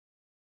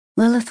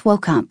Lilith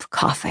woke up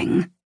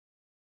coughing.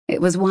 It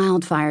was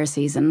wildfire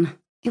season.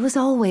 It was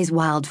always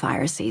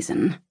wildfire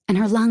season, and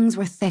her lungs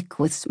were thick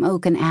with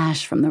smoke and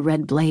ash from the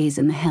red blaze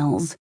in the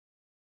hills.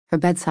 Her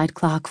bedside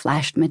clock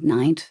flashed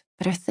midnight,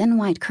 but her thin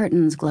white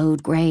curtains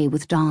glowed gray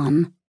with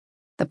dawn.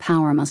 The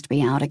power must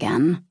be out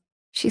again.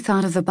 She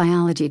thought of the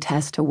biology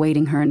test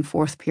awaiting her in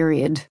fourth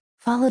period,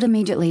 followed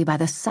immediately by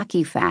the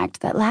sucky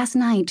fact that last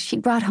night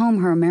she'd brought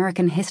home her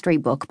American history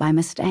book by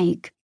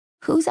mistake.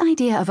 Whose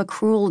idea of a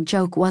cruel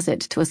joke was it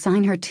to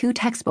assign her 2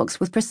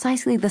 textbooks with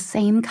precisely the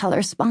same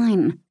color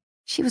spine?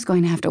 She was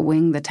going to have to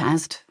wing the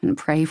test and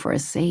pray for a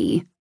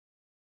C.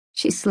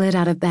 She slid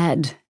out of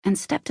bed and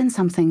stepped in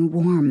something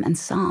warm and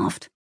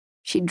soft.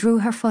 She drew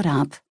her foot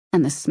up,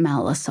 and the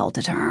smell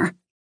assaulted her.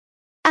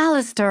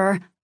 "Alistair!"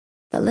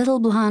 The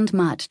little blonde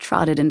mutt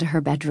trotted into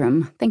her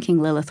bedroom, thinking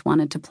Lilith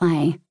wanted to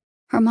play.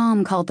 Her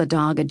mom called the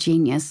dog a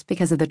genius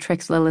because of the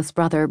tricks Lilith's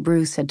brother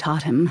Bruce had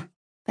taught him.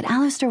 But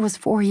Alistair was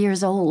 4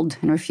 years old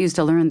and refused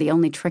to learn the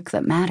only trick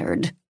that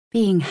mattered,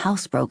 being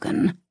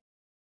housebroken.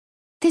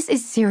 "This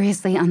is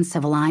seriously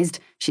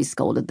uncivilized," she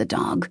scolded the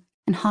dog,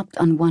 and hopped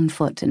on one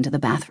foot into the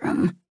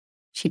bathroom.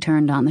 She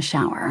turned on the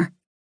shower.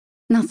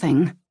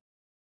 Nothing.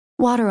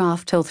 "Water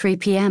off till 3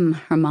 p.m.,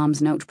 her mom's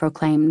note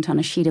proclaimed on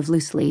a sheet of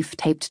loose leaf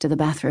taped to the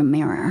bathroom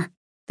mirror.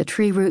 The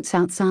tree roots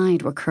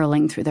outside were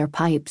curling through their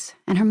pipes,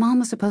 and her mom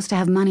was supposed to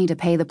have money to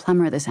pay the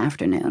plumber this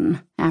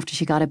afternoon, after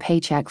she got a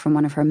paycheck from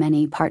one of her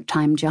many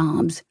part-time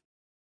jobs.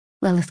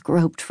 Lilith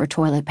groped for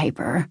toilet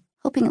paper,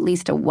 hoping at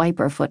least to wipe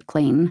her foot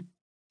clean.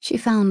 She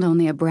found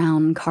only a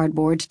brown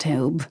cardboard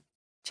tube.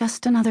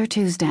 Just another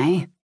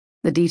Tuesday.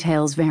 The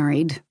details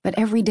varied, but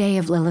every day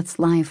of Lilith's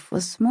life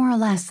was more or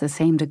less the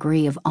same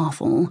degree of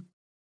awful.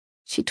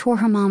 She tore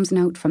her mom's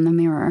note from the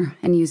mirror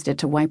and used it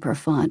to wipe her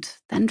foot,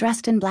 then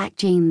dressed in black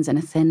jeans and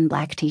a thin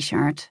black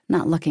t-shirt,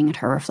 not looking at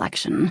her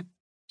reflection.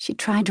 She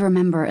tried to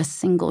remember a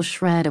single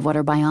shred of what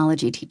her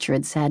biology teacher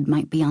had said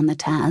might be on the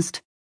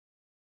test.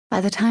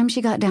 By the time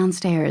she got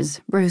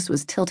downstairs, Bruce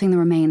was tilting the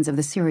remains of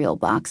the cereal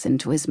box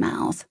into his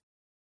mouth.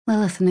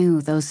 Lilith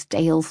knew those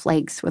stale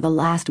flakes were the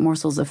last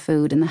morsels of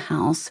food in the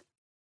house.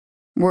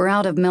 "We're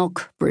out of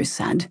milk," Bruce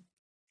said.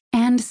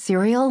 "And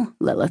cereal,"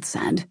 Lilith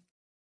said.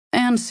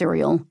 "And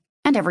cereal.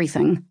 And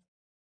everything."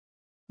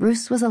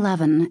 Bruce was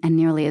 11 and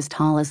nearly as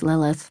tall as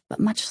Lilith, but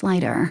much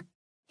slighter.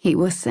 He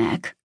was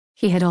sick.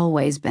 He had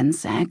always been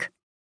sick.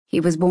 He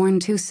was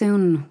born too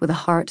soon, with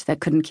a heart that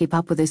couldn't keep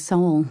up with his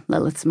soul,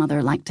 Lilith's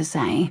mother liked to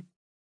say.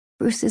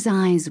 Bruce's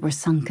eyes were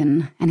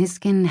sunken, and his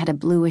skin had a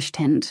bluish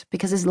tint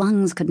because his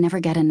lungs could never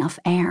get enough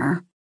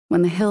air.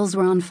 When the hills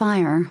were on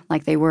fire,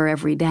 like they were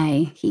every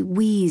day, he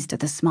wheezed at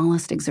the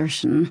smallest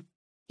exertion.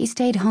 He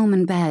stayed home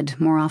in bed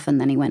more often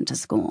than he went to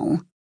school.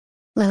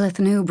 Lilith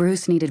knew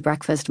Bruce needed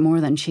breakfast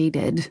more than she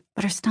did,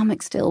 but her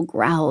stomach still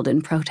growled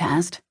in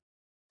protest.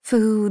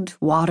 Food,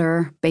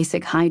 water,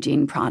 basic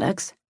hygiene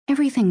products,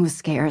 everything was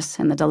scarce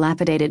in the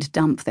dilapidated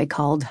dump they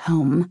called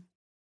home.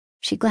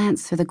 She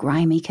glanced through the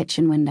grimy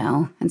kitchen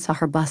window and saw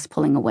her bus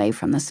pulling away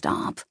from the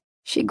stop.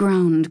 She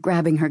groaned,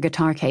 grabbing her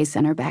guitar case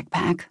and her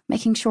backpack,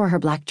 making sure her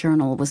black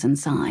journal was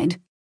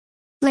inside.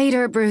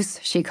 "Later, Bruce,"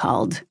 she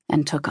called,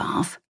 and took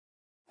off.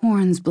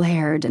 Horns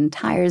blared and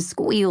tires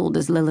squealed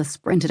as Lilith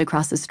sprinted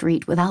across the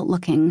street without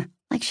looking,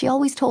 like she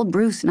always told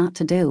Bruce not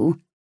to do.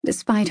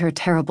 Despite her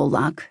terrible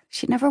luck,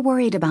 she never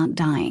worried about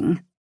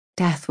dying.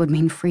 Death would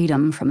mean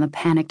freedom from the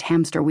panicked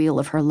hamster wheel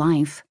of her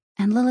life,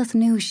 and Lilith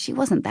knew she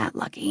wasn't that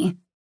lucky.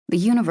 The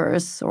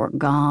universe, or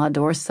God,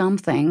 or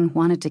something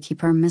wanted to keep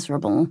her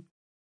miserable.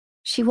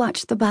 She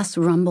watched the bus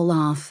rumble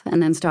off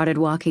and then started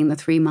walking the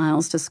 3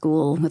 miles to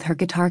school with her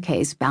guitar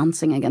case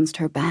bouncing against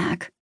her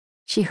back.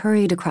 She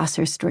hurried across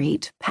her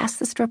street, past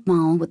the strip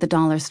mall with the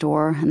dollar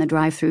store and the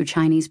drive-through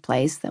Chinese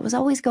place that was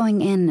always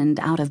going in and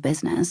out of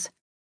business.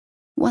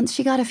 Once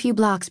she got a few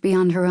blocks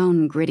beyond her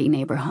own gritty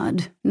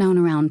neighborhood, known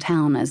around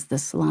town as the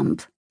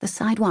Slump, the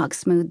sidewalks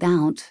smoothed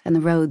out and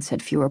the roads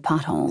had fewer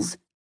potholes.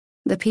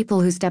 The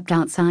people who stepped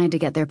outside to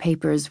get their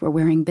papers were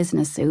wearing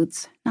business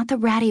suits, not the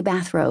ratty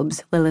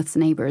bathrobes Lilith's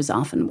neighbors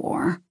often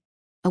wore.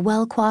 A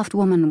well-coiffed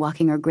woman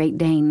walking her Great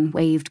Dane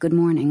waved good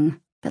morning,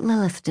 but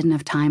Lilith didn't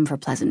have time for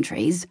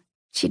pleasantries.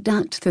 She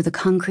ducked through the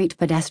concrete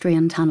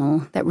pedestrian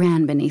tunnel that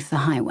ran beneath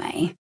the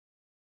highway.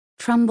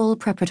 Trumbull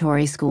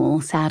Preparatory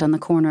School sat on the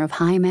corner of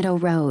High Meadow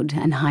Road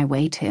and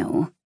Highway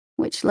 2,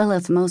 which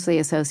Lilith mostly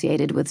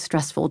associated with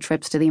stressful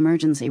trips to the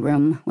emergency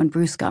room when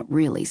Bruce got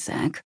really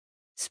sick.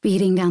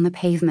 Speeding down the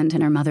pavement in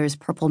her mother's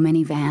purple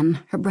minivan,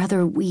 her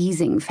brother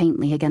wheezing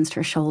faintly against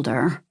her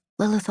shoulder,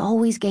 Lilith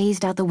always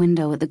gazed out the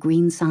window at the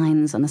green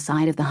signs on the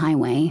side of the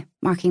highway,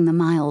 marking the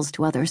miles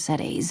to other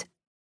cities.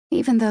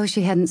 Even though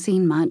she hadn't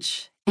seen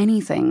much,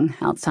 anything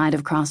outside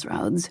of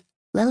Crossroads,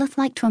 Lilith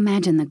liked to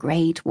imagine the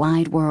great,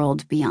 wide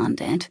world beyond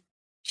it.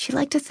 She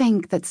liked to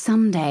think that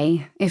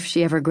someday, if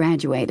she ever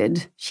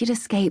graduated, she'd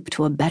escape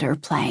to a better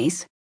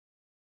place.